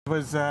It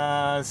was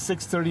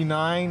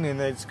 $639, and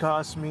it's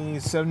cost me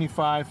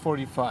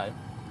 $75.45.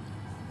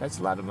 That's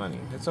a lot of money.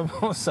 That's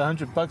almost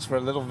 $100 for a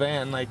little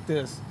van like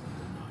this.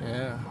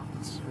 Yeah,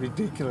 it's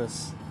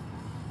ridiculous.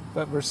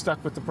 But we're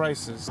stuck with the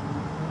prices.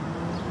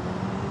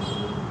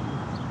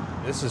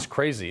 This is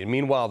crazy. And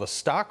meanwhile, the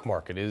stock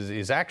market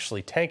is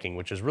actually tanking,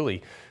 which is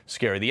really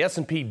scary. The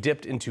S&P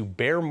dipped into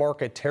bear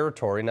market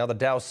territory. Now the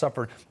Dow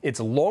suffered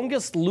its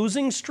longest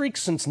losing streak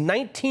since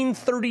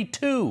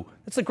 1932.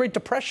 That's the Great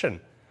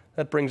Depression.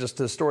 That brings us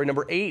to story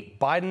number 8,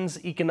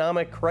 Biden's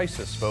economic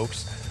crisis,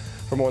 folks.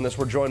 For more on this,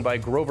 we're joined by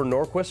Grover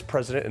Norquist,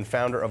 president and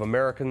founder of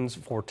Americans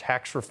for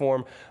Tax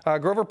Reform.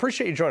 Grover,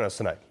 appreciate you joining us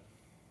tonight.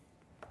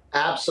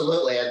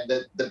 Absolutely. And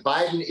the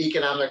Biden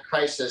economic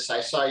crisis, I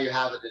saw you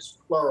have it as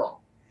plural.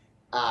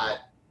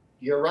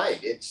 You're right.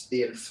 It's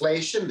the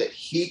inflation that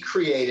he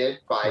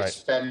created by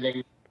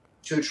spending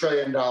 $2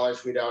 trillion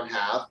we don't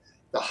have,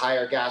 the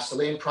higher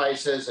gasoline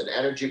prices and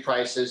energy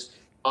prices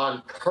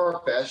on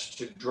purpose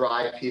to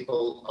drive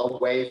people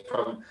away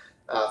from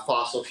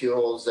fossil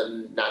fuels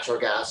and natural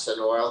gas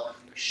and oil,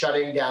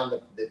 shutting down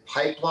the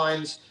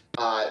pipelines,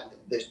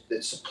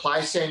 the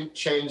supply chain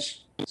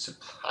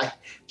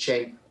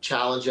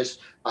challenges.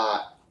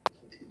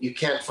 You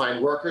can't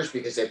find workers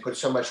because they put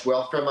so much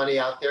welfare money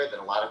out there that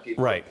a lot of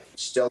people are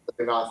still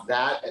living off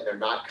that, and they're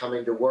not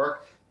coming to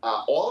work.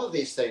 All of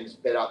these things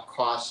bid up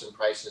costs and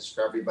prices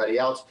for everybody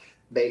else,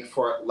 make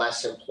for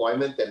less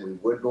employment than we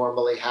would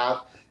normally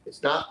have.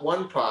 It's not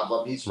one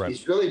problem. He's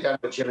really done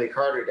what Jimmy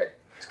Carter did.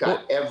 He's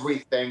got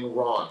everything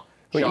wrong.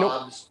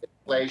 Jobs,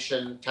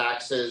 inflation,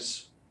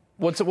 taxes.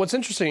 What's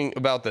interesting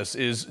about this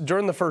is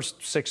during the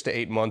first 6 to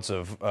 8 months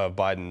of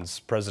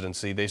Biden's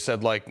presidency, they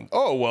said like,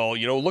 oh, well,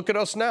 you know, look at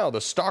us now. The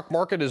stock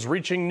market is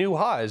reaching new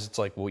highs. It's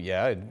like, well,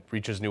 yeah, it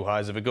reaches new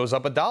highs if it goes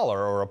up $1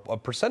 or a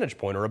percentage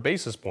point or a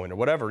basis point or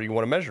whatever you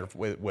want to measure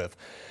with.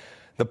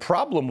 The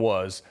problem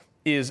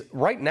is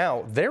right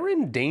now they're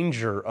in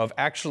danger of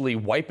actually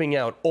wiping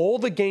out all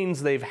the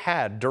gains they've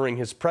had during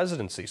his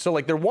presidency. So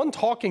like their one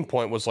talking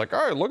point was like,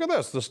 all right, look at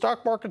this, the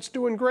stock market's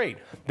doing great.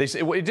 They say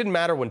it didn't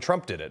matter when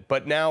Trump did it,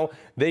 but now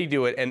they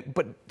do it.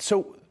 But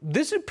so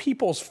this is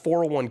people's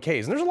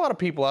 401ks. And there's a lot of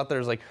people out there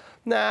who's like,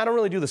 nah, I don't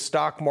really do the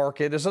stock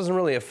market. This doesn't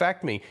really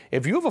affect me.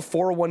 If you have a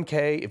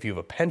 401k, if you have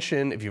a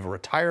pension, if you have a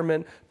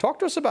retirement, talk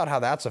to us about how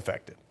that's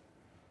affected.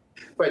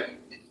 But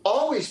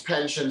always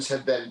pensions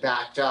have been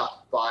backed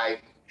up by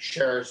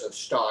shares of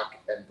stock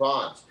and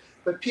bonds.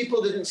 But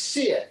people didn't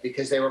see it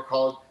because they were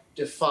called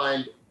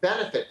defined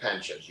benefit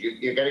pensions.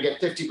 You're going to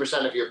get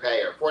 50% of your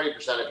pay or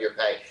 40% of your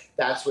pay.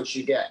 That's what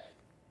you get.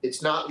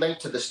 It's not linked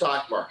to the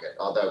stock market,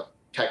 although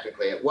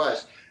technically it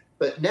was.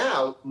 But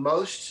now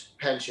most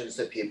pensions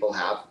that people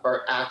have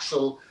are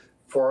actual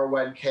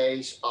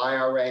 401ks,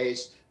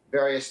 IRAs,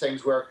 various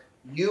things where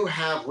you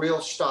have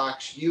real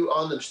stocks, you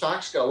own them,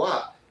 stocks go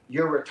up,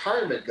 your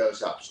retirement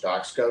goes up,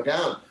 stocks go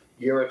down,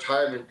 your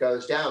retirement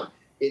goes down.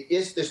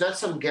 There's not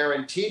some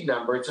guaranteed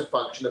number. It's a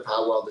function of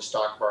how well the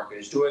stock market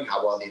is doing,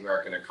 how well the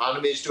American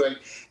economy is doing.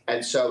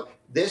 And so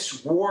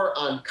this war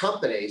on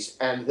companies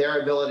and their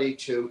ability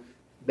to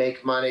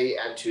make money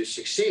and to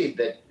succeed,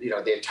 that, you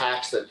know, the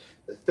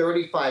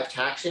 35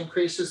 tax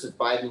increases that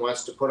Biden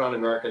wants to put on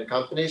American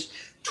companies,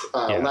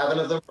 11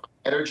 of them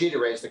energy to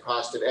raise the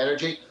cost of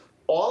energy.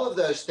 All of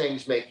those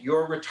things make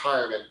your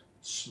retirement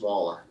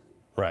smaller.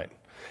 Right.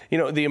 You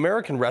know, the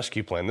American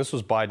Rescue Plan, this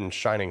was Biden's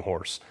shining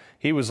horse.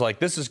 He was like,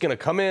 this is going to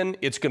come in.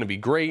 It's going to be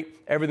great.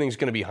 Everything's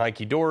going to be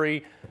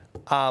hunky-dory.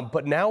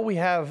 But now we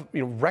have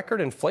record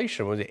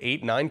inflation. Was it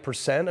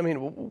 8-9%? I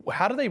mean,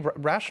 how do they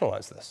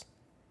rationalize this?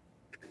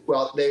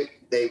 Well,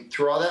 they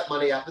threw all that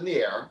money up in the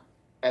air,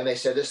 and they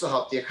said this will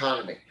help the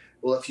economy.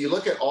 Well, if you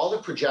look at all the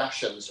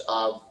projections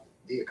of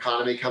the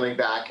economy coming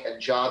back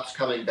and jobs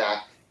coming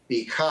back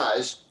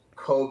because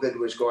COVID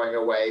was going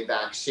away,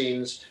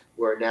 vaccines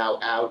were now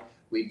out,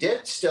 we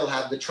did still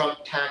have the Trump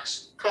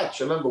tax cuts.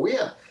 Remember, we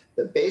have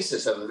the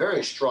basis of a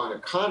very strong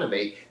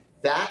economy.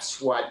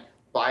 That's what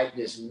Biden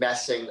is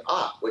messing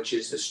up, which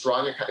is the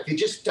strong economy. If he'd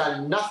just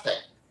done nothing,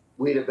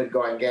 we'd have been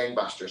going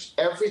gangbusters.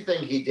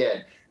 Everything he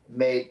did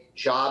made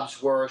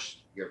jobs worse,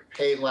 you're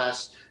paid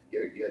less,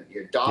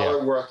 your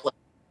dollar worth less.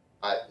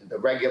 The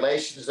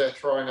regulations they're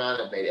throwing on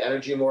have made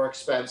energy more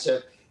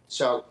expensive.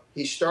 So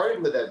he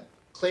started with a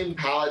clean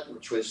palette,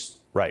 which was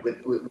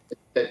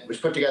that was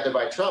put together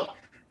by Trump.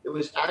 It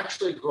was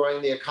actually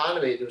growing the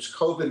economy. It was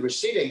COVID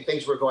receding.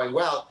 Things were going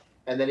well.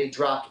 And then he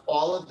dropped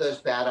all of those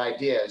bad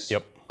ideas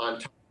on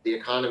top of the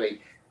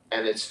economy,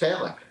 and it's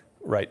failing.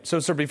 Right. So,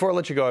 sir, before I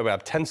let you go, I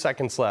have 10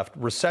 seconds left.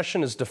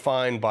 Recession is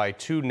defined by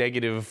 2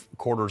 negative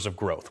quarters of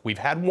growth. We've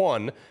had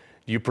one. Do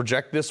you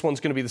project this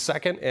one's going to be the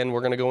second, and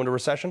we're going to go into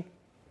recession?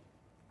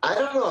 I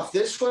don't know if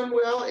this one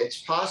will.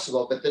 It's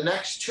possible. But the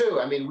next two,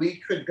 I mean, we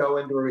could go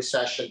into a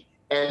recession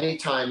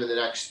anytime in the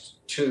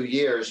next 2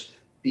 years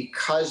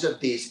because of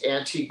these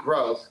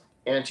anti-growth,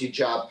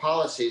 anti-job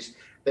policies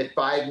that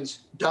Biden's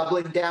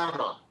doubling down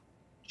on,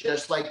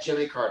 just like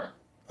Jimmy Carter.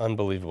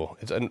 Unbelievable.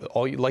 It's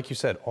like you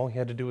said, all he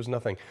had to do was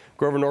nothing.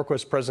 Grover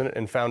Norquist, president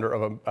and founder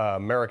of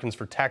Americans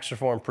for Tax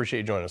Reform. Appreciate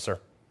you joining us, sir.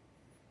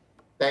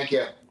 Thank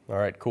you. All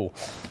right, cool.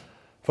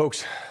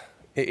 Folks,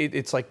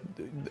 it's like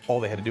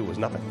all they had to do was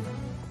nothing.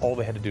 All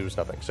they had to do was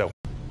nothing. So